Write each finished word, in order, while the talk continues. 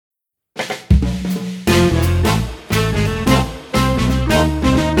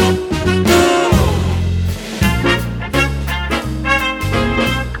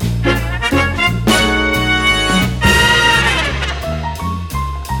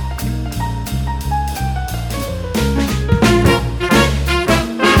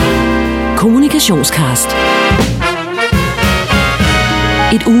Kommunikationscast.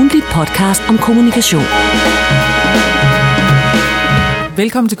 Et ugentligt podcast om kommunikation.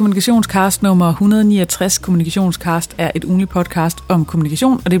 Velkommen til Kommunikationscast nummer 169. Kommunikationscast er et ugentligt podcast om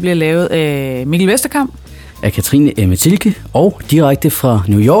kommunikation, og det bliver lavet af Mikkel Vesterkamp, af Katrine Emme-Tilke og direkte fra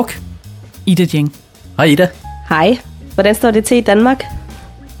New York, Ida Jeng. Hej Ida. Hej. Hvordan står det til i Danmark?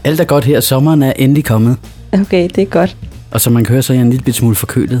 Alt er godt her. Sommeren er endelig kommet. Okay, det er godt. Og som man kan høre, så er jeg en lille smule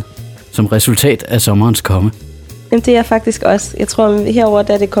forkølet som resultat af sommerens komme. Jamen, det er faktisk også. Jeg tror, herover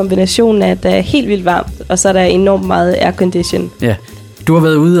der er det kombinationen af, at det er helt vildt varmt, og så er der enormt meget aircondition. Ja. Du har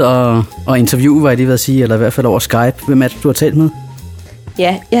været ude og interviewe, var jeg lige ved at sige, eller i hvert fald over Skype. Hvem er det, du har talt med?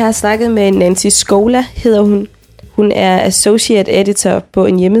 Ja, jeg har snakket med Nancy Skola, hedder hun. Hun er associate editor på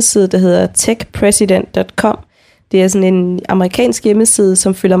en hjemmeside, der hedder techpresident.com. Det er sådan en amerikansk hjemmeside,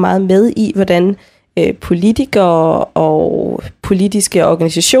 som følger meget med i, hvordan politikere og politiske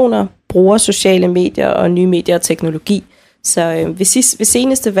organisationer bruger sociale medier og nye medier og teknologi. Så ved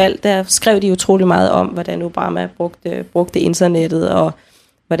seneste valg, der skrev de utrolig meget om, hvordan Obama brugte internettet, og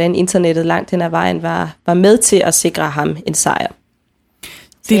hvordan internettet langt hen ad vejen var med til at sikre ham en sejr.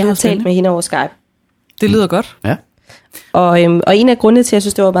 Så jeg har talt med hende over Skype. Det lyder godt. Ja. Og en af grundene til, at jeg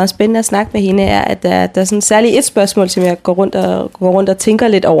synes, det var meget spændende at snakke med hende, er, at der er sådan særligt et spørgsmål, som jeg går rundt og tænker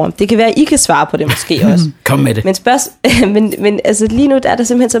lidt over. Det kan være, at I kan svare på det måske også. Kom med det. Men altså, lige nu der er der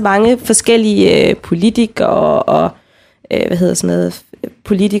simpelthen så mange forskellige politikere og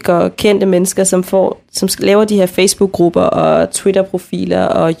politikere, kendte mennesker, som laver de her Facebook-grupper og Twitter-profiler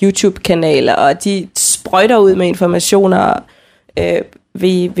og YouTube-kanaler, og de sprøjter ud med informationer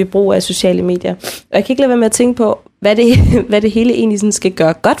ved brug af sociale medier. Og jeg kan ikke lade være med at tænke på, hvad det hele egentlig sådan skal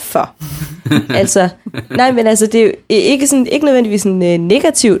gøre godt for. Det er jo ikke nødvendigvis sådan,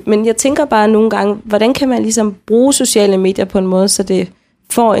 negativt, men jeg tænker bare nogle gange, hvordan kan man ligesom bruge sociale medier på en måde, så det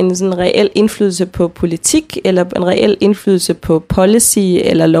får en sådan reel indflydelse på politik, eller en reel indflydelse på policy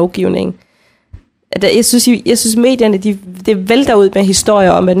eller lovgivning. Jeg synes medierne, det vælter ud med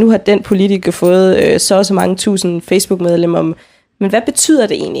historier om, at nu har den politiker fået så og så mange tusind Facebook-medlemmer. Men hvad betyder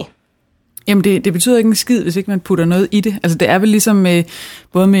det egentlig? Jamen det betyder ikke en skid, hvis ikke man putter noget i det. Altså det er vel ligesom med,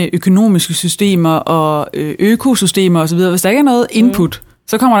 både med økonomiske systemer og økosystemer osv. Hvis der ikke er noget input,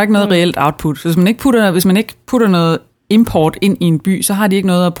 så kommer der ikke noget reelt output. Så hvis man ikke putter noget import ind i en by, så har de ikke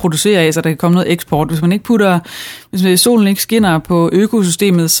noget at producere af, så der kan komme noget eksport. Hvis solen ikke skinner på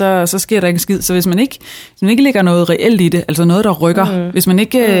økosystemet, så sker der ikke en skid. Så hvis man ikke lægger noget reelt i det, altså noget, der rykker, hvis man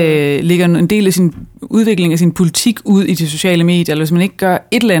ikke lægger en del af sin udvikling af sin politik ud i de sociale medier, eller hvis man ikke gør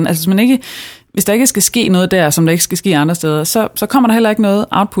et eller andet, altså hvis der ikke skal ske noget der, som der ikke skal ske andre steder, så kommer der heller ikke noget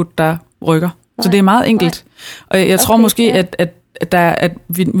output, der rykker. Så det er meget enkelt. Og jeg tror måske, at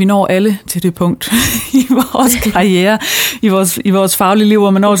vi når alle til det punkt i vores karriere, i vores faglige liv, hvor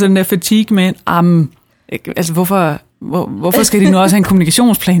man når til den der fatigue med, altså hvorfor skal de nu også have en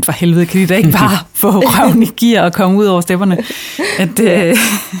kommunikationsplan for helvede? Kan de da ikke bare få røven i gear og komme ud over stepperne?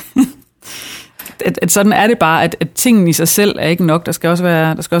 At sådan er det bare, at tingene i sig selv er ikke nok. Der skal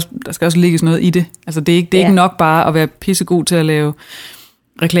også ligges noget i det. Altså det er ikke nok bare at være pissegod til at lave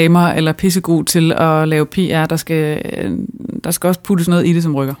reklamer, eller pissegod til at lave PR, der skal også puttes noget i det,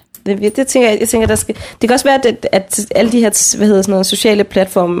 som rykker. Det tænker det kan også være, at alle de her sociale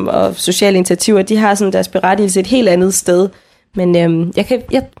platforme og sociale initiativer, de har sådan deres berettigelse et helt andet sted. Men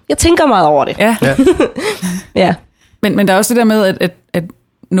jeg tænker meget over det. Ja. Ja. Men der er også det der med, at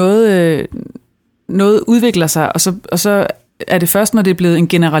noget udvikler sig, og så er det først, når det er blevet en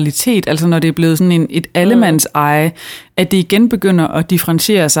generalitet, altså når det er blevet sådan et allemands eje, at det igen begynder at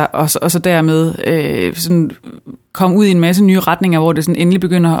differentiere sig, og så dermed sådan komme ud i en masse nye retninger, hvor det sådan endelig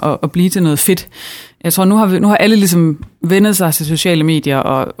begynder at blive til noget fedt. Jeg tror, nu har alle ligesom vendet sig til sociale medier,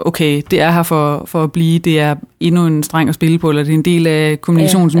 og okay, det er her for at blive, det er endnu en streng at spille på, eller det er en del af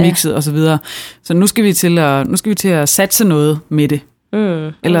kommunikationsmixet osv. Så nu skal vi til at satse noget med det.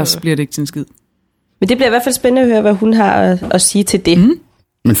 Ellers bliver det ikke til en skid. Men det bliver i hvert fald spændende at høre, hvad hun har at sige til det.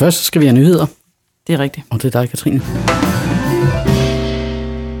 Men først skal vi have nyheder. Det er rigtigt. Og det er dig, Katrine.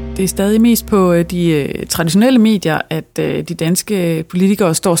 Det er stadig mest på de traditionelle medier, at de danske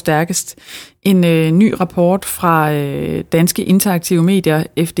politikere står stærkest. En ny rapport fra danske interaktive medier,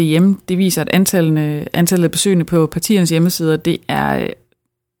 FDM, det viser, at antallet af besøgende på partiernes hjemmesider, det er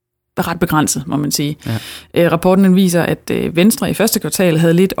ret begrænset, må man sige. Ja. Rapporten viser, at Venstre i første kvartal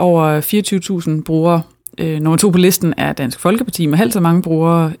havde lidt over 24.000 brugere. Nummer 2 på listen er Dansk Folkeparti med halvt så mange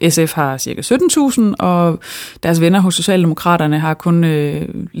brugere. SF har ca. 17.000, og deres venner hos Socialdemokraterne har kun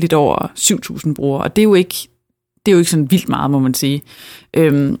lidt over 7.000 brugere. Og det er jo ikke sådan vildt meget, må man sige.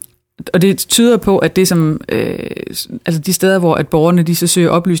 Og det tyder på, at det som, altså de steder, hvor at borgerne de så søger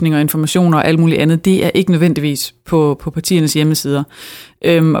oplysninger og informationer og alt muligt andet, det er ikke nødvendigvis på partiernes hjemmesider.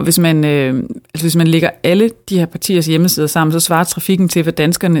 Og hvis man lægger alle de her partiers hjemmesider sammen, så svarer trafikken til, hvad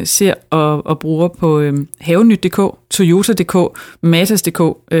danskerne ser og bruger på havenyt.dk, Toyota.dk, Matas.dk,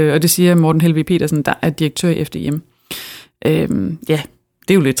 og det siger Morten Helvig Petersen, der er direktør i FDM. Ja, det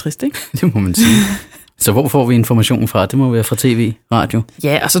er jo lidt trist, ikke? Det må man sige. Så hvor får vi informationen fra? Det må være fra tv, radio.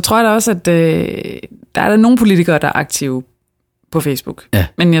 Ja, og så tror jeg da også, at der er nogle politikere, der er aktive på Facebook. Ja.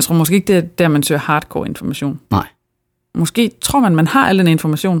 Men jeg tror måske ikke, det er der, man søger hardcore information. Nej. Måske tror man har al den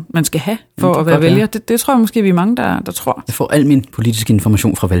information, man skal have for at være vælger. Det tror jeg måske, vi er mange, der tror. Jeg får al min politiske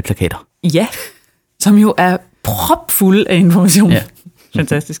information fra valgplakater. Ja, som jo er propfulde af information. Ja.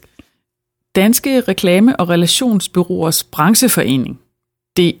 Fantastisk. Danske Reklame- og Relationsbureauers Brancheforening,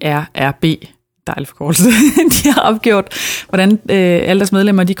 DRRB, dejlig forkortelse, de har opgjort, hvordan alle deres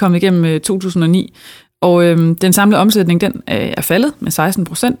medlemmer de kom igennem 2009. Og den samlede omsætning, den er faldet med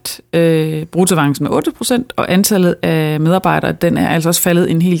 16%, bruttoavancen med 8%, og antallet af medarbejdere, den er altså også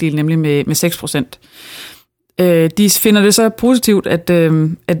faldet en hel del, nemlig med 6%. De finder det så positivt, at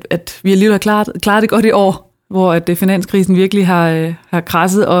vi alligevel har klaret det godt i år, hvor at finanskrisen virkelig har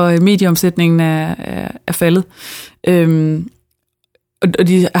krasset, og medieomsætningen er faldet. Og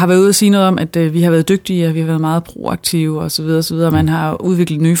de har været ude at sige noget om, at vi har været dygtige, og vi har været meget proaktive osv. osv. Man har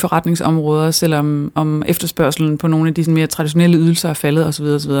udviklet nye forretningsområder, selvom om efterspørgselen på nogle af de sådan mere traditionelle ydelser er faldet osv.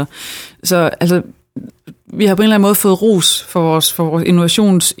 osv. Så altså, vi har på en eller anden måde fået ros for vores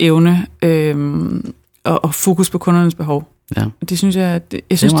innovationsevne og fokus på kundernes behov. Ja. Det synes jeg,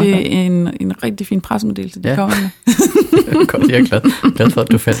 jeg synes, det er en rigtig fin pressemeddelelse, de kommer med. Godt, jeg er glad for,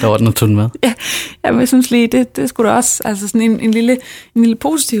 at du faldt over den og tog den med. Ja, jeg synes lige, det skulle da også, altså sådan en lille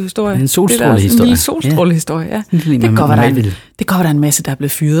positiv historie. En solstrålehistorie. En lille solstrålehistorie, ja. Det kan godt være, der er en masse, der er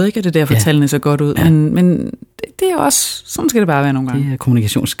blevet fyret, ikke? Og det er derfor, tallene så godt ud. Ja. Men det er jo også, sådan skal det bare være nogle gange. Det er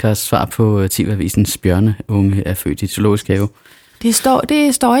kommunikationskast svar på TV-avisens bjørneunge er født i zoologisk have. Det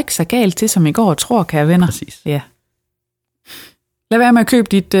står ikke så galt til, som i går tror, kære venner. Præcis. Ja. Lad være med at købe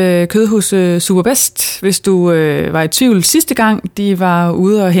dit kød hos Superbest, hvis du var i tvivl sidste gang, de var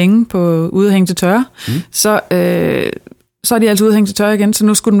ude at hænge til tørre. Så er de altså ude at hænge til tørre igen, så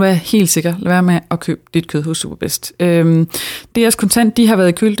nu skulle den være helt sikker. Lad være med at købe dit kød hos Superbest. DS Kontant, de har været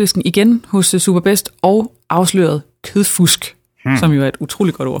i køledisken igen hos Superbest og afsløret kødfusk, som jo er et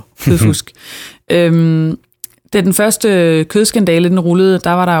utroligt godt ord. Kødfusk. Da den første kødskandale, den rullede,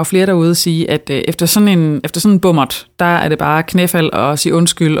 der var der jo flere derude at sige, at efter sådan en bummert, der er det bare knæfald og sige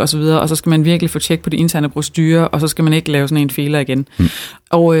undskyld og så videre, og så skal man virkelig få tjek på de interne procedurer, og så skal man ikke lave sådan en fejler igen.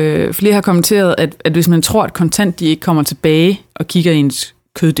 Og flere har kommenteret, at hvis man tror, at kontant de ikke kommer tilbage og kigger i ens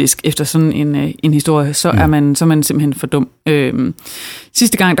køddisk efter sådan en historie, så er man simpelthen for dum.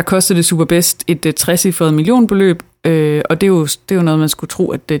 Sidste gang, der kostede det Superbest et 60-cifret millionbeløb, og det er jo noget, man skulle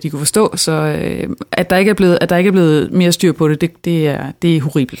tro, at de kunne forstå, så at der ikke er blevet mere styr på det er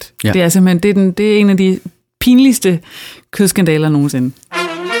horribelt. Ja. Det er simpelthen det er en af de pinligste kødskandaler nogensinde.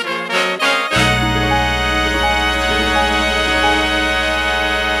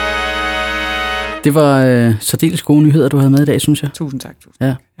 Det var særdeles gode nyheder, du havde med i dag, synes jeg. Tusind tak.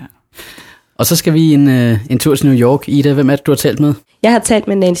 Ja. Og så skal vi en tur til New York. Ida, hvem er det, du har talt med? Jeg har talt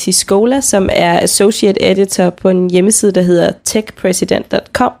med Nancy Skola, som er associate editor på en hjemmeside, der hedder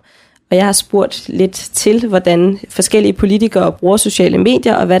techpresident.com. Og jeg har spurgt lidt til, hvordan forskellige politikere bruger sociale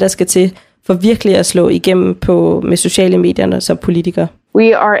medier, og hvad der skal til for virkelig at slå igennem med sociale medier som politikere.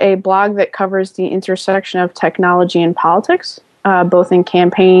 We are a blog that covers the intersection of technology and politics, both in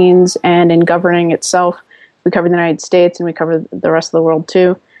campaigns and in governing itself. We cover the United States and we cover the rest of the world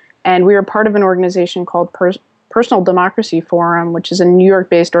too. And we are part of an organization called Personal Democracy Forum, which is a New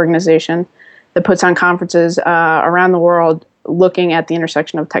York-based organization that puts on conferences around the world looking at the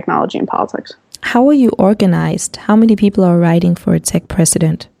intersection of technology and politics. How are you organized? How many people are writing for Tech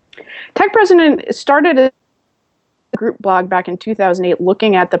President? Tech President started a group blog back in 2008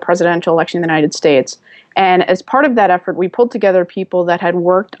 looking at the presidential election in the United States. And as part of that effort, we pulled together people that had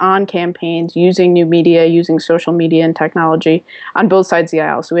worked on campaigns using new media, using social media and technology on both sides of the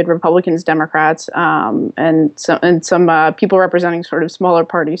aisle. So we had Republicans, Democrats, and some people representing sort of smaller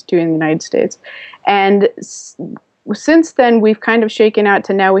parties too in the United States. And since then, we've kind of shaken out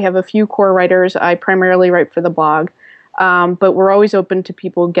to now we have a few core writers. I primarily write for the blog. But we're always open to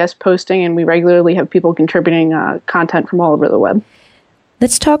people guest posting, and we regularly have people contributing content from all over the web.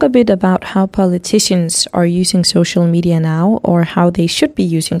 Let's talk a bit about how politicians are using social media now, or how they should be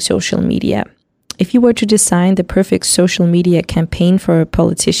using social media. If you were to design the perfect social media campaign for a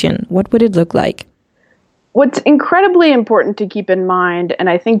politician, what would it look like? What's incredibly important to keep in mind, and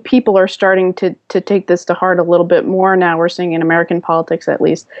I think people are starting to take this to heart a little bit more now, we're seeing in American politics at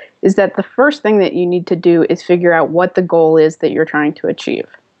least, is that the first thing that you need to do is figure out what the goal is that you're trying to achieve,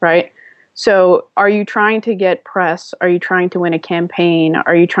 right? So are you trying to get press? Are you trying to win a campaign?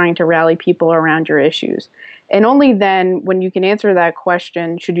 Are you trying to rally people around your issues? And only then, when you can answer that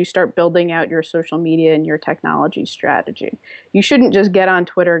question, should you start building out your social media and your technology strategy. You shouldn't just get on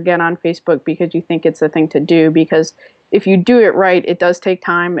Twitter, get on Facebook because you think it's the thing to do, because if you do it right, it does take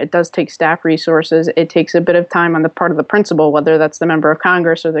time, it does take staff resources, it takes a bit of time on the part of the principal, whether that's the member of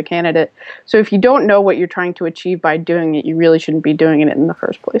Congress or the candidate. So if you don't know what you're trying to achieve by doing it, you really shouldn't be doing it in the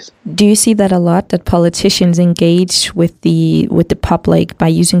first place. Do you see that a lot, that politicians engage with the public by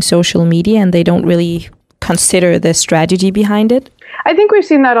using social media and they don't really consider the strategy behind it? I think we've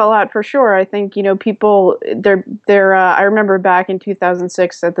seen that a lot for sure. I think, people, I remember back in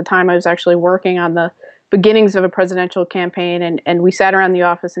 2006, at the time I was actually working on the beginnings of a presidential campaign, and we sat around the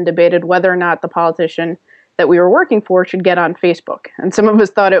office and debated whether or not the politician that we were working for should get on Facebook. And some of us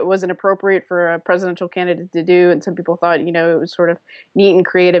thought it wasn't appropriate for a presidential candidate to do, and some people thought, it was sort of neat and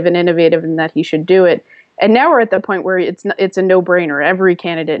creative and innovative and that he should do it. And now we're at the point where it's a no-brainer. Every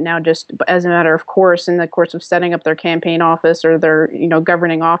candidate now, just as a matter of course, in the course of setting up their campaign office or their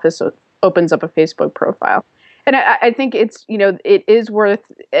governing office, opens up a Facebook profile. And I think it's, it is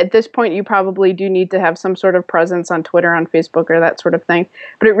worth, at this point, you probably do need to have some sort of presence on Twitter, on Facebook, or that sort of thing.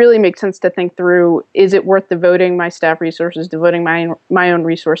 But it really makes sense to think through, is it worth devoting my staff resources, devoting my own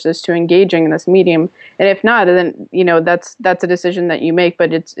resources to engaging in this medium? And if not, then, that's a decision that you make,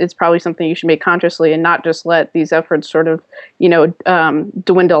 but it's probably something you should make consciously and not just let these efforts sort of,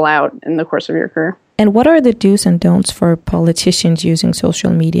 dwindle out in the course of your career. And what are the do's and don'ts for politicians using social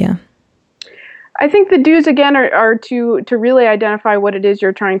media? I think the do's, again, are to really identify what it is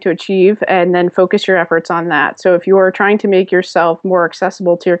you're trying to achieve and then focus your efforts on that. So if you are trying to make yourself more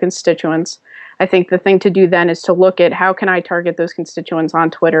accessible to your constituents, I think the thing to do then is to look at how can I target those constituents on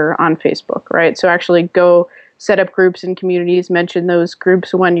Twitter, on Facebook, right? So actually go set up groups in communities, mention those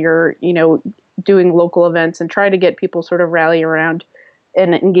groups when you're, doing local events, and try to get people sort of rally around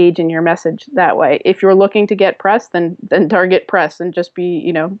and engage in your message that way. If you're looking to get press, then target press and just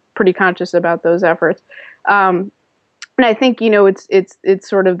be, pretty conscious about those efforts. And I think, it's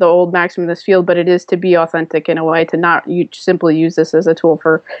sort of the old maxim in this field, but it is to be authentic in a way, to not simply use this as a tool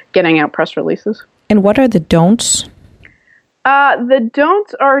for getting out press releases. And what are the don'ts? The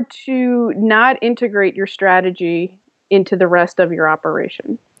don'ts are to not integrate your strategy into the rest of your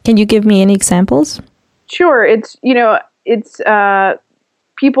operation. Can you give me any examples? Sure. It's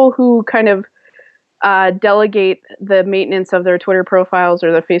people who kind of delegate the maintenance of their Twitter profiles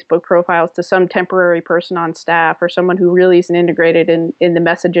or their Facebook profiles to some temporary person on staff or someone who really isn't integrated in the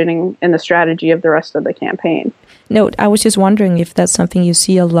messaging and the strategy of the rest of the campaign. No, I was just wondering if that's something you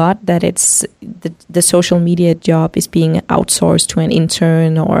see a lot, that it's the social media job is being outsourced to an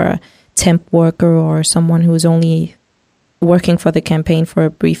intern or a temp worker or someone who's only working for the campaign for a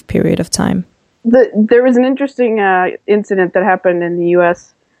brief period of time. There was an interesting incident that happened in the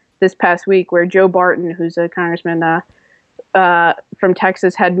U.S. this past week where Joe Barton, who's a congressman from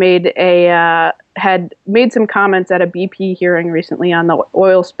Texas, had made some comments at a BP hearing recently on the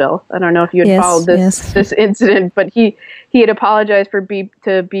oil spill. I don't know if you had followed this incident, but he had apologized to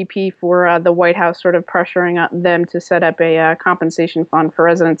BP for the White House sort of pressuring them to set up a compensation fund for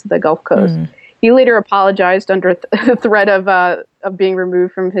residents of the Gulf Coast. He later apologized under the threat of being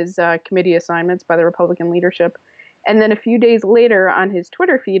removed from his committee assignments by the Republican leadership. And then a few days later on his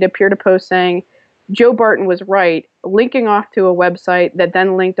Twitter feed appeared a post saying, Joe Barton was right, linking off to a website that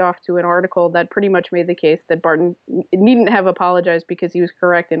then linked off to an article that pretty much made the case that Barton needn't have apologized because he was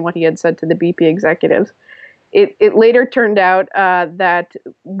correct in what he had said to the BP executives. It later turned out that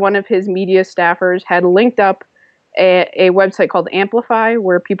one of his media staffers had linked up a website called Amplify,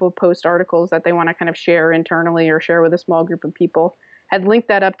 where people post articles that they want to kind of share internally or share with a small group of people, had linked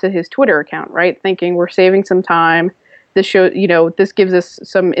that up to his Twitter account, right? Thinking we're saving some time. This show, this gives us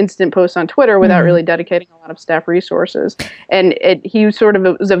some instant posts on Twitter without really dedicating a lot of staff resources. And he sort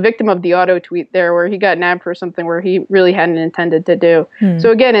of was a victim of the auto tweet there, where he got nabbed for something where he really hadn't intended to do.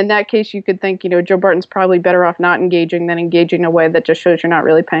 So again, in that case, you could think, Joe Barton's probably better off not engaging than engaging in a way that just shows you're not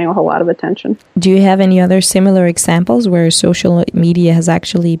really paying a whole lot of attention. Do you have any other similar examples where social media has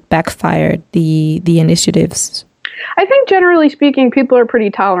actually backfired the initiatives? I think generally speaking, people are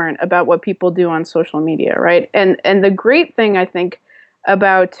pretty tolerant about what people do on social media, right? And the great thing, I think,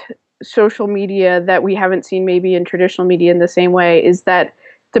 about social media that we haven't seen maybe in traditional media in the same way is that,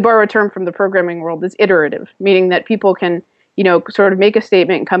 to borrow a term from the programming world, it's iterative, meaning that people can sort of make a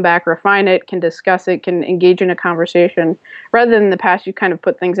statement and come back, refine it, can discuss it, can engage in a conversation, rather than in the past you kind of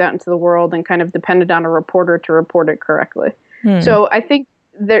put things out into the world and kind of depended on a reporter to report it correctly. So I think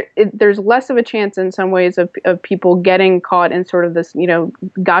there's less of a chance in some ways of people getting caught in sort of this,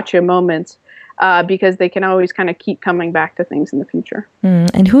 gotcha moments, because they can always kind of keep coming back to things in the future.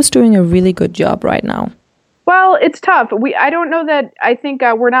 And who's doing a really good job right now? Well, it's tough. I don't know that. I think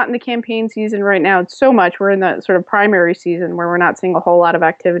we're not in the campaign season right now so much. We're in the sort of primary season where we're not seeing a whole lot of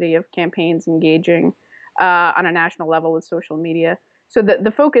activity of campaigns engaging on a national level with social media. So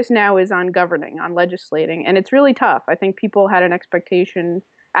the focus now is on governing, on legislating, and it's really tough. I think people had an expectation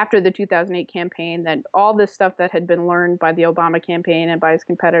after the 2008 campaign that all this stuff that had been learned by the Obama campaign and by his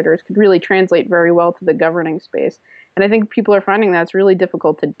competitors could really translate very well to the governing space. And I think people are finding that's really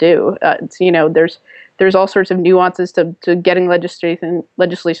difficult to do. There's all sorts of nuances to getting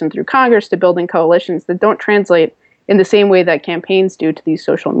legislation through Congress, to building coalitions that don't translate in the same way that campaigns do to these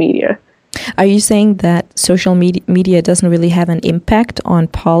social media. Are you saying that social media doesn't really have an impact on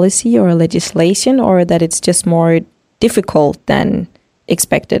policy or legislation, or that it's just more difficult than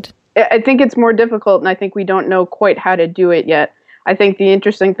expected? I think it's more difficult, and I think we don't know quite how to do it yet. I think the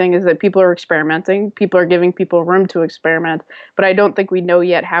interesting thing is that people are experimenting. People are giving people room to experiment, but I don't think we know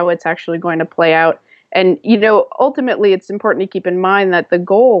yet how it's actually going to play out. And, ultimately, it's important to keep in mind that the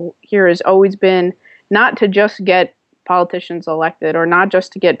goal here has always been not to just get politicians elected or not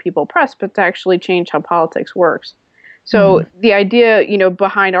just to get people pressed, but to actually change how politics works. So the idea,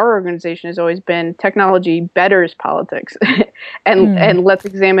 behind our organization has always been technology betters politics, and let's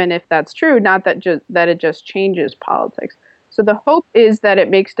examine if that's true, not that it just changes politics. So the hope is that it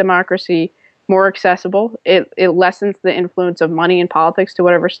makes democracy more accessible. It lessens the influence of money in politics to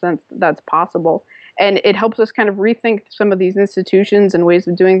whatever extent that's possible. And it helps us kind of rethink some of these institutions and ways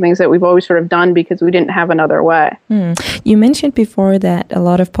of doing things that we've always sort of done because we didn't have another way. You mentioned before that a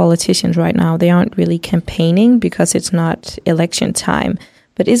lot of politicians right now, they aren't really campaigning because it's not election time.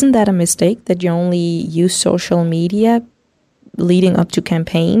 But isn't that a mistake that you only use social media leading up to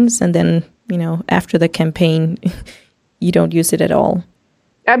campaigns and then, after the campaign, you don't use it at all?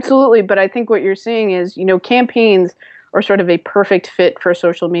 Absolutely. But I think what you're seeing is, campaigns are sort of a perfect fit for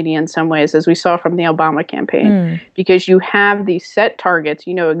social media in some ways, as we saw from the Obama campaign, because you have these set targets,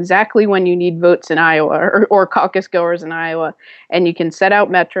 you know exactly when you need votes in Iowa or caucus goers in Iowa, and you can set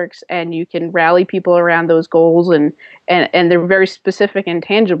out metrics and you can rally people around those goals, and they're very specific and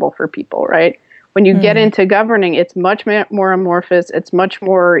tangible for people, right? When you get into governing, it's much more amorphous. It's much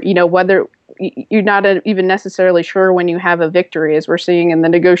more, whether you're not even necessarily sure when you have a victory, as we're seeing in the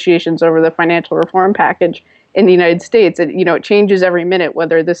negotiations over the financial reform package in the United States. It changes every minute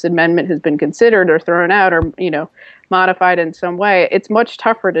whether this amendment has been considered or thrown out or, modified in some way. It's much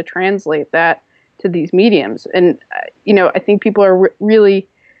tougher to translate that to these mediums. And, I think people are really,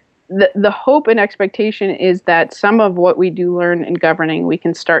 the hope and expectation is that some of what we do learn in governing, we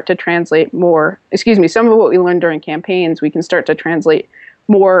can start to translate more, some of what we learned during campaigns, we can start to translate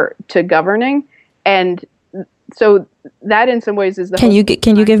more to governing. And so that in some ways is the Can you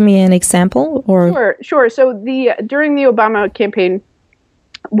give me an example? Or Sure. So during the Obama campaign,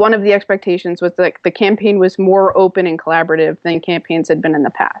 one of the expectations was that the campaign was more open and collaborative than campaigns had been in the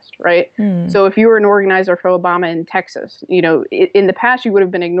past, right? So if you were an organizer for Obama in Texas, in the past you would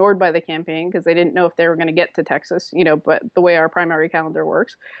have been ignored by the campaign because they didn't know if they were going to get to Texas, but the way our primary calendar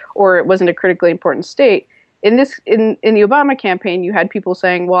works, or it wasn't a critically important state. In the Obama campaign, you had people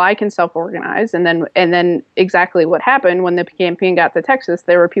saying, "Well, I can self-organize," and then exactly what happened when the campaign got to Texas,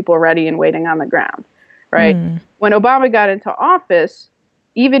 there were people ready and waiting on the ground, right? When Obama got into office,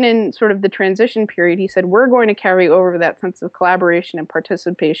 even in sort of the transition period, he said, "We're going to carry over that sense of collaboration and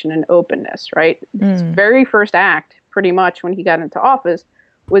participation and openness," right? His very first act, pretty much when he got into office,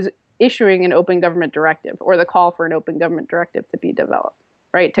 was issuing an open government directive, or the call for an open government directive to be developed.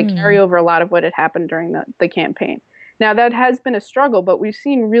 Right, to carry over a lot of what had happened during the campaign. Now, that has been a struggle, but we've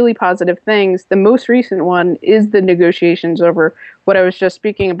seen really positive things. The most recent one is the negotiations over what I was just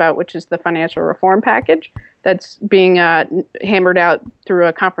speaking about, which is the financial reform package that's being hammered out through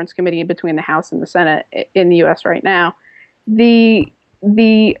a conference committee between the House and the Senate in the U.S. right now. The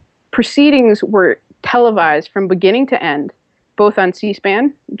proceedings were televised from beginning to end, both on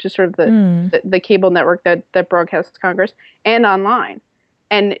C-SPAN, which is sort of the cable network that broadcasts Congress, and online.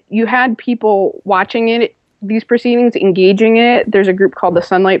 And you had people watching these proceedings, engaging in it. There's a group called the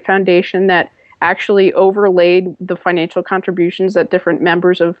Sunlight Foundation that actually overlaid the financial contributions that different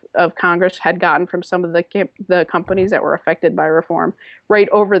members of Congress had gotten from some of the companies that were affected by reform right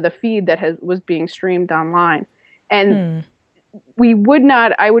over the feed that was being streamed online. And we would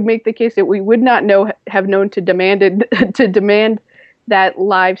not. I would make the case that we would not have known to demand that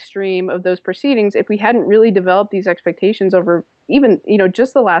live stream of those proceedings if we hadn't really developed these expectations over even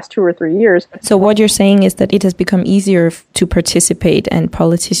just the last 2 or 3 years. So what you're saying is that it has become easier to participate, and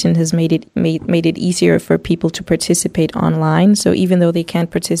politicians has made it easier for people to participate online. So even though they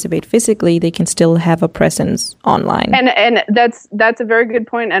can't participate physically, they can still have a presence online. And that's a very good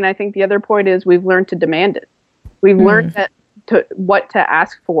point. And I think the other point is we've learned to demand it. We've learned what to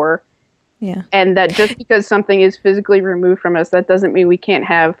ask for. Yeah. And that just because something is physically removed from us, that doesn't mean we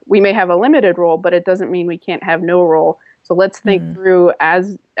may have a limited role, but it doesn't mean we can't have no role. So let's think through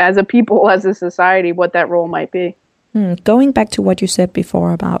as a people, as a society, what that role might be. Going back to what you said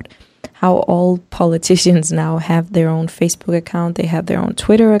before about how all politicians now have their own Facebook account, they have their own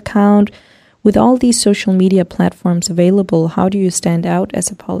Twitter account. With all these social media platforms available, how do you stand out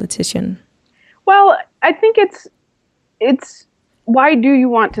as a politician? Well, I think it's why do you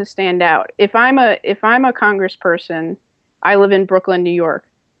want to stand out? If I'm a congressperson, I live in Brooklyn, New York.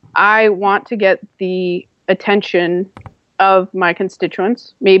 I want to get the attention of my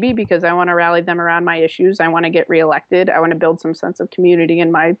constituents, maybe because I want to rally them around my issues. I want to get reelected. I want to build some sense of community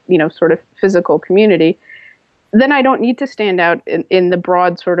in my, sort of physical community. Then I don't need to stand out in the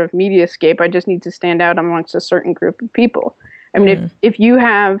broad sort of mediascape. I just need to stand out amongst a certain group of people. I mean, if you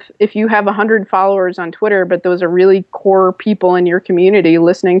have 100 followers on Twitter, but those are really core people in your community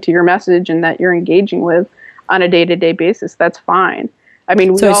listening to your message and that you're engaging with on a day-to-day basis, that's fine. I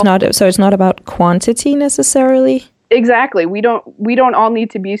mean, it's not about quantity necessarily. Exactly. We don't all need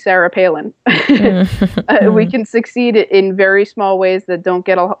to be Sarah Palin. We can succeed in very small ways that don't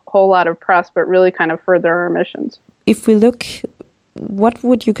get a whole lot of press, but really kind of further our missions. If we look, what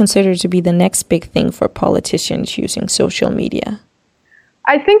would you consider to be the next big thing for politicians using social media?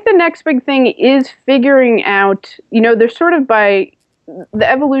 I think the next big thing is figuring out, there's sort of by the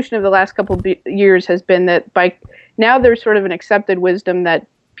evolution of the last couple of years has been that by now there's sort of an accepted wisdom that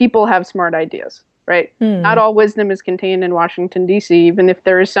people have smart ideas. Right. Not all wisdom is contained in Washington, D.C., even if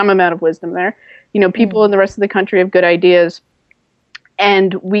there is some amount of wisdom there. People in the rest of the country have good ideas,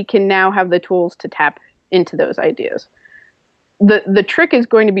 and we can now have the tools to tap into those ideas. The trick is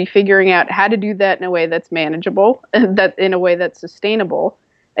going to be figuring out how to do that in a way that's manageable, that in a way that's sustainable.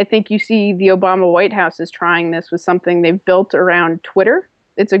 I think you see the Obama White House is trying this with something they've built around Twitter.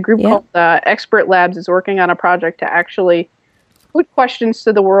 It's a group called Expert Labs is working on a project to actually put questions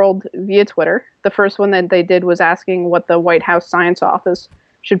to the world via Twitter. The first one that they did was asking what the White House Science Office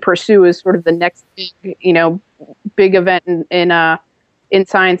should pursue as sort of the next big event in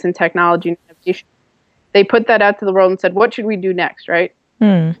science and technology and innovation. They put that out to the world and said, what should we do next, right?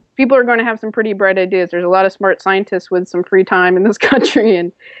 People are going to have some pretty bright ideas. There's a lot of smart scientists with some free time in this country.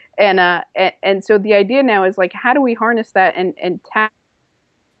 And so the idea now is like, how do we harness that and tap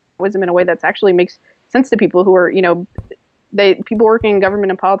wisdom in a way that actually makes sense to people who are, people working in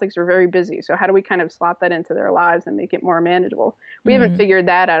government and politics are very busy. So how do we kind of slot that into their lives and make it more manageable? We haven't figured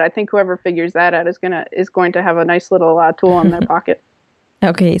that out. I think whoever figures that out is going to have a nice little tool in their pocket.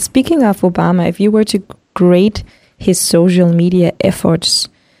 Okay, speaking of Obama, if you were to grade his social media efforts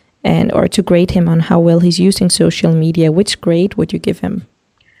or to grade him on how well he's using social media, which grade would you give him?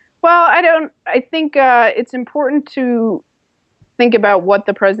 Well, I think it's important to think about what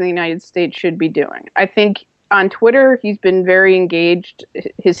the President of the United States should be doing. I think on Twitter, he's been very engaged.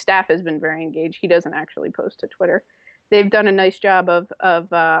 His staff has been very engaged. He doesn't actually post to Twitter. They've done a nice job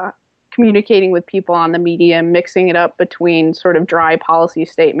of communicating with people on the media, mixing it up between sort of dry policy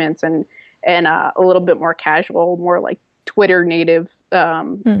statements and a little bit more casual, more like Twitter native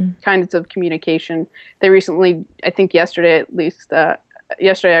kinds of communication. They recently, I think yesterday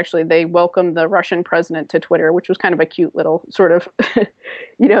actually, they welcomed the Russian president to Twitter, which was kind of a cute little sort of,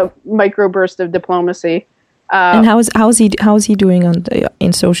 microburst of diplomacy. And how's he doing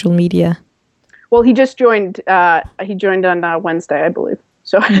in social media? Well, he just joined. He joined on Wednesday, I believe.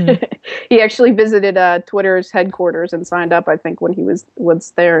 So he actually visited Twitter's headquarters and signed up, I think, when he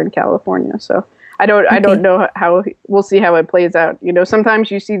was there in California. So I don't know how we'll see how it plays out. Sometimes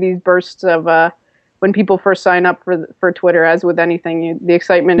you see these bursts of when people first sign up for Twitter. As with anything, the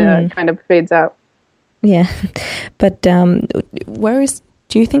excitement kind of fades out. Yeah, but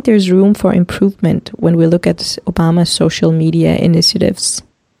do you think there's room for improvement when we look at Obama's social media initiatives?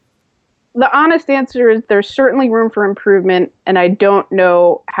 The honest answer is there's certainly room for improvement, and I don't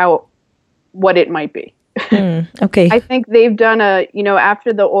know what it might be. Okay. I think they've done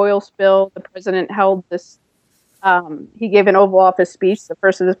after the oil spill, the president held this, he gave an Oval Office speech, the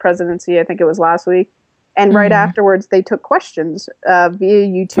first of his presidency, I think it was last week. And right afterwards, they took questions via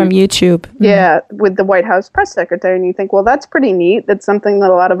YouTube. From YouTube. Yeah, with the White House press secretary. And you think, well, that's pretty neat. That's something that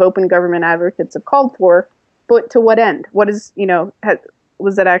a lot of open government advocates have called for. But to what end? What is,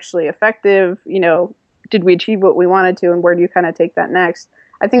 was it actually effective? Did we achieve what we wanted to? And where do you kind of take that next?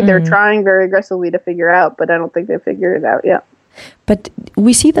 I think they're trying very aggressively to figure out, but I don't think they've figured it out yet. But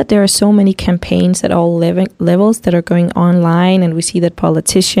we see that there are so many campaigns at all levels that are going online, and we see that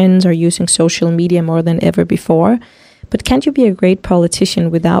politicians are using social media more than ever before. But can't you be a great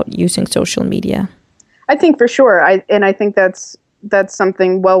politician without using social media? I think for sure. I think that's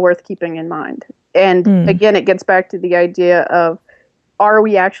something well worth keeping in mind. And again, it gets back to the idea of, are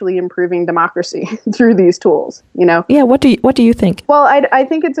we actually improving democracy through these tools? Yeah. What do you think? Well, I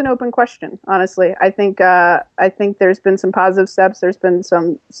think it's an open question. Honestly, I think there's been some positive steps. There's been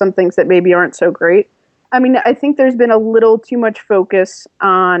some things that maybe aren't so great. I mean, I think there's been a little too much focus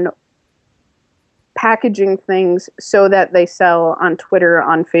on packaging things so that they sell on Twitter,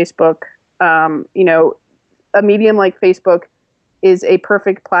 on Facebook. A medium like Facebook is a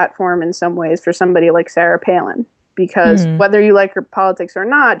perfect platform in some ways for somebody like Sarah Palin. Because whether you like her politics or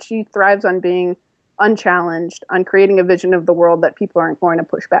not, she thrives on being unchallenged, on creating a vision of the world that people aren't going to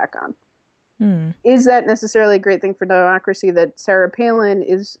push back on. Is that necessarily a great thing for democracy that Sarah Palin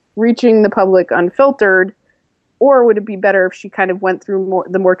is reaching the public unfiltered, or would it be better if she kind of went through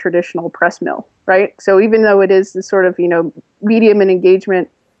the more traditional press mill, right? So even though it is the sort of, medium and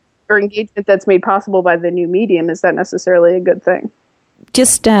engagement that's made possible by the new medium, is that necessarily a good thing?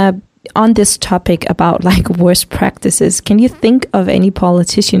 Just on this topic about worst practices, can you think of any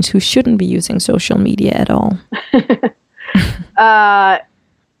politicians who shouldn't be using social media at all?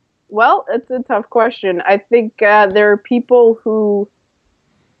 Well, it's a tough question. I think there are people who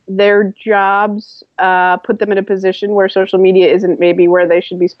their jobs put them in a position where social media isn't maybe where they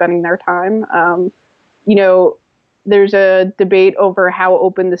should be spending their time. There's a debate over how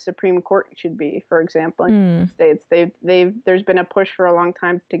open the Supreme Court should be, for example, in the United States. There's been a push for a long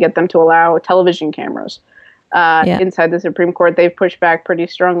time to get them to allow television cameras inside the Supreme Court. They've pushed back pretty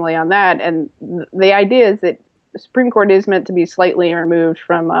strongly on that. And the idea is that the Supreme Court is meant to be slightly removed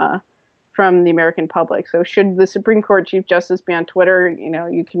from the American public. So should the Supreme Court Chief Justice be on Twitter,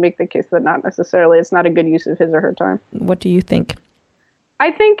 you can make the case that not necessarily. It's not a good use of his or her time. What do you think? I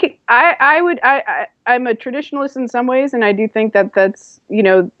think I'm a traditionalist in some ways, and I do think that's,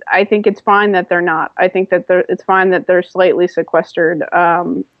 I think it's fine that they're not. I think that it's fine that they're slightly sequestered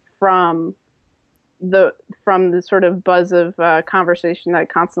from the sort of buzz of conversation that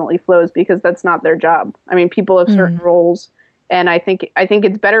constantly flows, because that's not their job. I mean, people have certain roles, and I think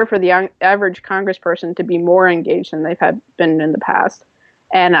it's better for the average congressperson to be more engaged than they've been in the past.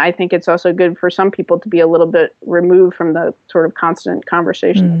 And I think it's also good for some people to be a little bit removed from the sort of constant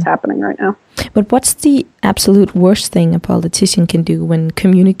conversation that's happening right now. But what's the absolute worst thing a politician can do when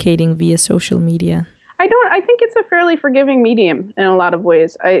communicating via social media? I think it's a fairly forgiving medium in a lot of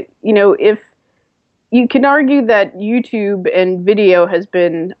ways. If you can argue that YouTube and video has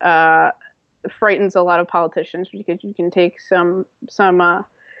been frightens a lot of politicians, because you can take some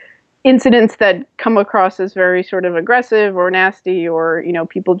incidents that come across as very sort of aggressive or nasty, or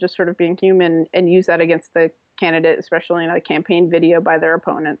people just sort of being human, and use that against the candidate, especially in a campaign video by their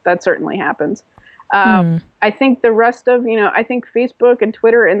opponent. That certainly happens. I think the rest of I think Facebook and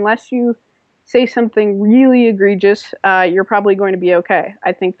Twitter, unless you say something really egregious, you're probably going to be okay.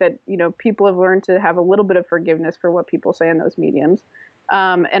 I think that people have learned to have a little bit of forgiveness for what people say in those mediums,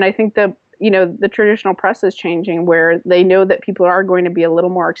 and I think that the traditional press is changing, where they know that people are going to be a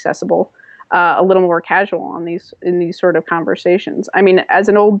little more accessible, a little more casual in these sort of conversations. I mean, as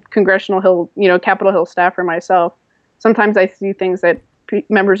an old Capitol Hill staffer myself, sometimes I see things that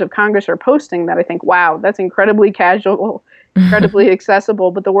members of Congress are posting that I think, wow, that's incredibly casual, incredibly accessible.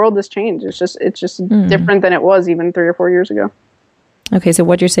 But the world has changed. It's just different than it was even 3 or 4 years ago. Okay, so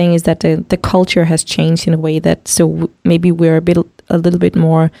what you're saying is that the culture has changed in a way that maybe we're a little bit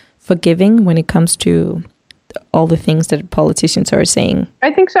more forgiving when it comes to all the things that politicians are saying.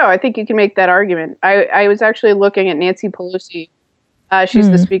 I think so. I think you can make that argument. I was actually looking at Nancy Pelosi. She's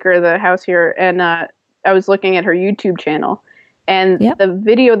the Speaker of the House here, and I was looking at her YouTube channel. And the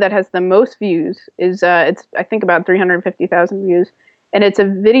video that has the most views is, it's I think about 350,000 views. And it's a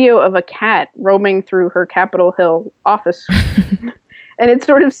video of a cat roaming through her Capitol Hill office. And it's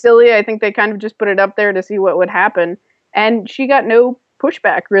sort of silly. I think they kind of just put it up there to see what would happen. And she got no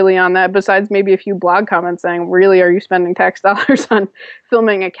pushback really on that, besides maybe a few blog comments saying, really, are you spending tax dollars on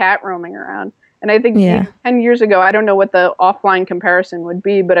filming a cat roaming around? And I think 10 years ago, I don't know what the offline comparison would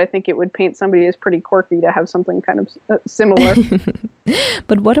be, but I think it would paint somebody as pretty quirky to have something kind of similar.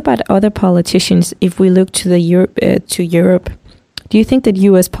 But what about other politicians? If we look to Europe, do you think that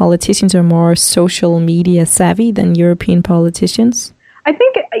U.S. politicians are more social media savvy than European politicians? I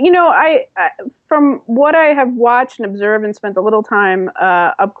think, I from what I have watched and observed and spent a little time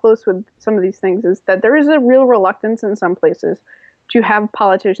up close with some of these things, is that there is a real reluctance in some places to have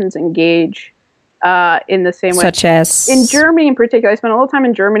politicians engage in the same way. Such as? In Germany in particular. I spent a little time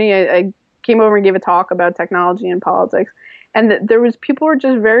in Germany. I came over and gave a talk about technology and politics. And people were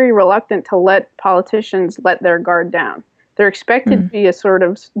just very reluctant to let politicians let their guard down. They're expected to be a sort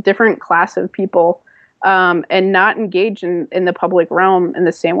of different class of people and not engage in the public realm in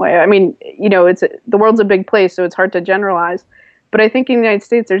the same way. I mean, the world's a big place, so it's hard to generalize. But I think in the United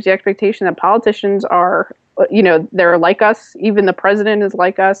States, there's the expectation that politicians are, they're like us. Even the president is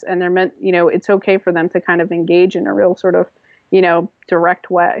like us, and they're meant, it's okay for them to kind of engage in a real sort of, direct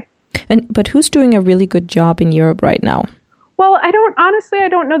way. But who's doing a really good job in Europe right now? Well, I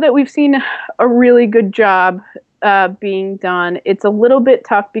don't know that we've seen a really good job being done. It's a little bit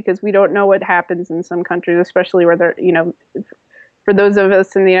tough because we don't know what happens in some countries, especially where they're, for those of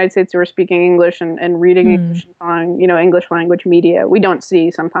us in the United States who are speaking English and reading English and following, English language media, we don't see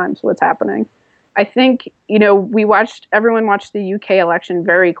sometimes what's happening. I think, everyone watched the UK election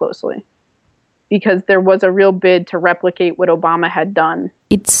very closely because there was a real bid to replicate what Obama had done.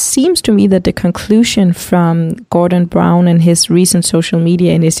 It seems to me that the conclusion from Gordon Brown and his recent social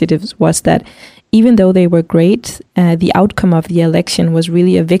media initiatives was that even though they were great, the outcome of the election was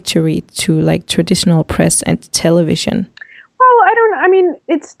really a victory to traditional press and television. Well,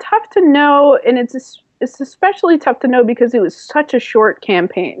 it's tough to know, and it's especially tough to know because it was such a short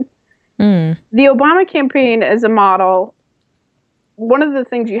campaign. The Obama campaign as a model, one of the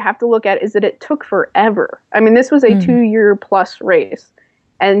things you have to look at is that it took forever. I mean, this was a 2-year plus race,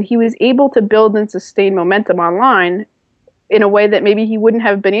 and he was able to build and sustain momentum online in a way that maybe he wouldn't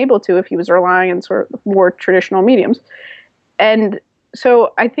have been able to if he was relying on sort of more traditional mediums. And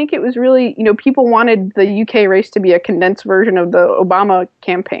so I think it was really, people wanted the UK race to be a condensed version of the Obama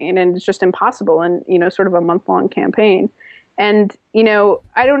campaign, and it's just impossible in, sort of a month-long campaign. And,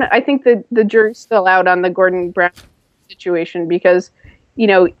 I think that the jury's still out on the Gordon Brown situation because,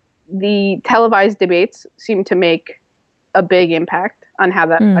 the televised debates seem to make a big impact on how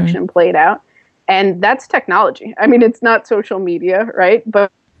that election played out. And that's technology. I mean, it's not social media, right?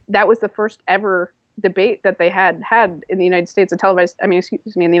 But that was the first ever debate that they had in the United States, in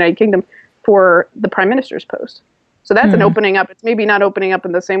the United Kingdom, for the prime minister's post. So that's an opening up. It's maybe not opening up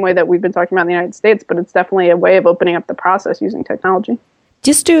in the same way that we've been talking about in the United States, but it's definitely a way of opening up the process using technology.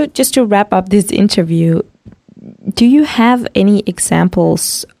 Just to wrap up this interview, do you have any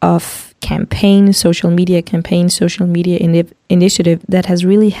examples of social media initiative that has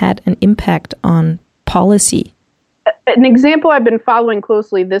really had an impact on policy? An example I've been following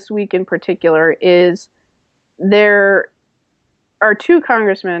closely this week in particular is there are 2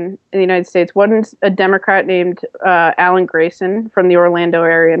 congressmen in the United States. One's a Democrat named Alan Grayson from the Orlando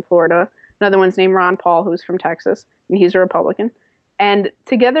area in Florida. Another one's named Ron Paul, who's from Texas, and he's a Republican. And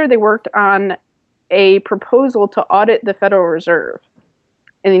together they worked on a proposal to audit the Federal Reserve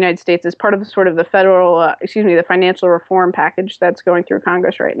in the United States as part of sort of the the financial reform package that's going through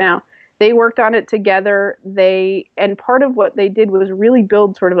Congress right now. They worked on it together. And part of what they did was really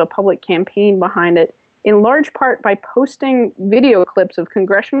build sort of a public campaign behind it, in large part by posting video clips of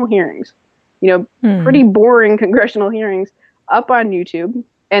congressional hearings, pretty boring congressional hearings, up on YouTube.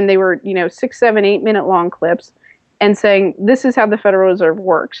 And they were, 6, 7, 8 minute long clips, and saying, this is how the Federal Reserve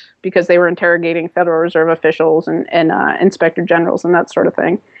works, because they were interrogating Federal Reserve officials and inspector generals and that sort of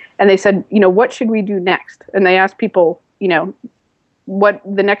thing. And they said, what should we do next? And they asked people, what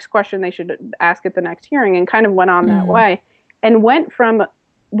the next question they should ask at the next hearing, and kind of went on that way, and went from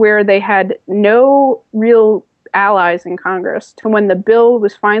where they had no real allies in Congress to when the bill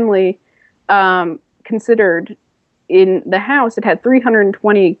was finally considered in the House, it had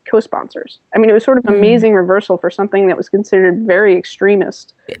 320 co-sponsors. I mean, it was sort of an amazing reversal for something that was considered very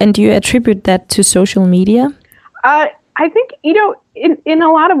extremist. And do you attribute that to social media? I think, in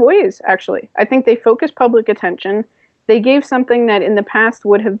a lot of ways, actually. I think they focused public attention. They gave something that in the past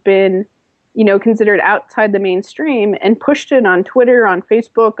would have been, considered outside the mainstream, and pushed it on Twitter, on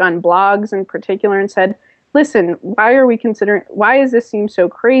Facebook, on blogs in particular, and said, listen, why does this seem so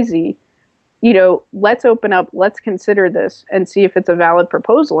crazy? Let's open up, let's consider this and see if it's a valid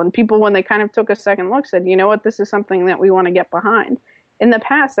proposal. And people, when they kind of took a second look, said, this is something that we want to get behind. in the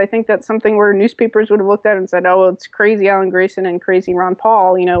past, I think that's something where newspapers would have looked at it and said, oh, it's crazy Alan Grayson and crazy Ron Paul,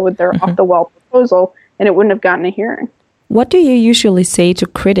 with their off-the-wall proposal, and it wouldn't have gotten a hearing. What do you usually say to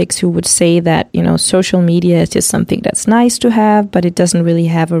critics who would say that, social media is just something that's nice to have, but it doesn't really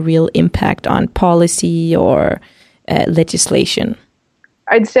have a real impact on policy or legislation?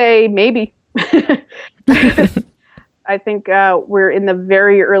 I'd say maybe. I think we're in the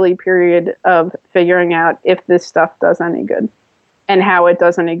very early period of figuring out if this stuff does any good, and how it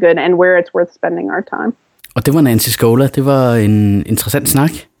does any good, and where it's worth spending our time. Og det var Nancy Scola. Det var en interessant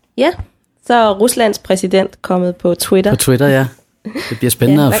snak. Ja, så er Ruslands præsident kommet på Twitter. På Twitter, ja. Det bliver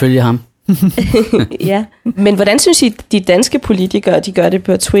spændende at følge ham. Ja, men hvordan synes I, de danske politikere, de gør det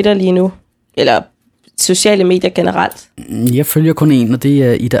på Twitter lige nu? Eller sociale medier generelt? Jeg følger kun en, og det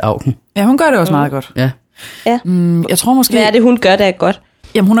er Ida Auken. Ja, hun gør det også meget godt. Ja. Jeg tror måske... Hvad er det, hun gør, der er godt?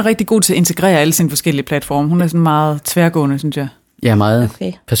 Jamen, hun er rigtig god til at integrere alle sine forskellige platforme. Hun er sådan meget tværgående, synes jeg. Ja,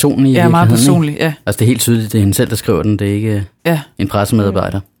 meget personlig. Ja, meget personlig, ja. Altså, det er helt tydeligt, det er hende selv, der skriver den. Det er ikke en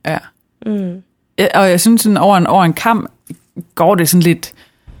pressemedarbejder. Ja. Ja, og jeg synes, sådan over en kamp går det sådan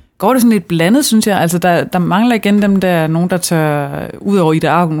lidt blandet, synes jeg. Altså, der mangler igen dem der, nogen der tør, ud over Ida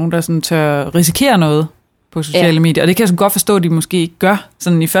Auken, nogen der sådan tør risikere noget på sociale medier. Og det kan jeg så godt forstå, at de måske ikke gør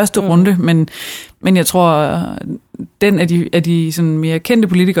sådan i første runde, men jeg tror, den af de sådan mere kendte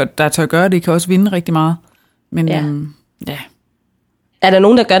politikere, der tør gøre det, kan også vinde rigtig meget. Men ja. Er der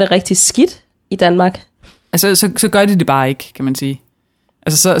nogen, der gør det rigtig skidt i Danmark? Altså, så gør de det bare ikke, kan man sige.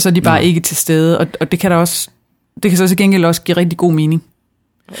 Altså, så er de bare ikke til stede, og det kan så til gengæld også give rigtig god mening.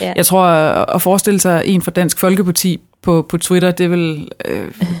 Ja. Jeg tror, at forestille sig en fra Dansk Folkeparti på Twitter, det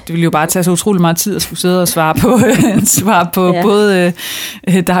vil jo bare tage så utrolig meget tid at skulle sidde og svare på både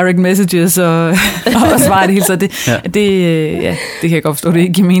direct messages og svare det hele. Så det kan jeg godt forstå, det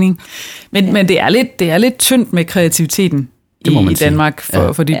ikke giver mening. Men det er lidt tyndt med kreativiteten i Danmark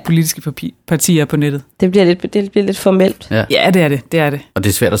for de politiske partier på nettet. Det bliver lidt formelt. Ja, det er det. Og det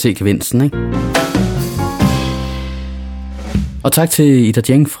er svært at se gevinsten, ikke? Og tak til Ida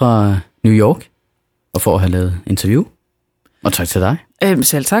Jiang fra New York, og for at have lavet interview. Og tak til dig.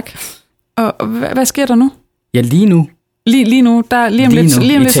 Selv tak. Og hvad sker der nu? Ja, lige nu. Lige nu. Lige om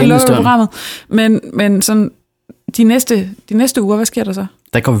lidt så lukker programmet. Men sådan, de næste uger, hvad sker der så?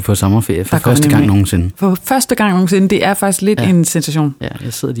 Der går vi på sommerferie for første gang nogensinde. For første gang nogensinde. Det er faktisk lidt en sensation. Ja,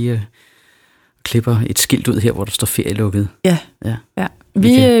 jeg sidder lige og klipper et skilt ud her, hvor der står ferielukket. Ja.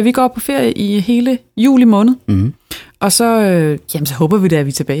 Vi går på ferie i hele juli måned. Mm-hmm. Og så håber vi da, at vi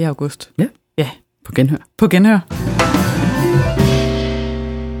er tilbage i august. Ja. På genhør. På genhør.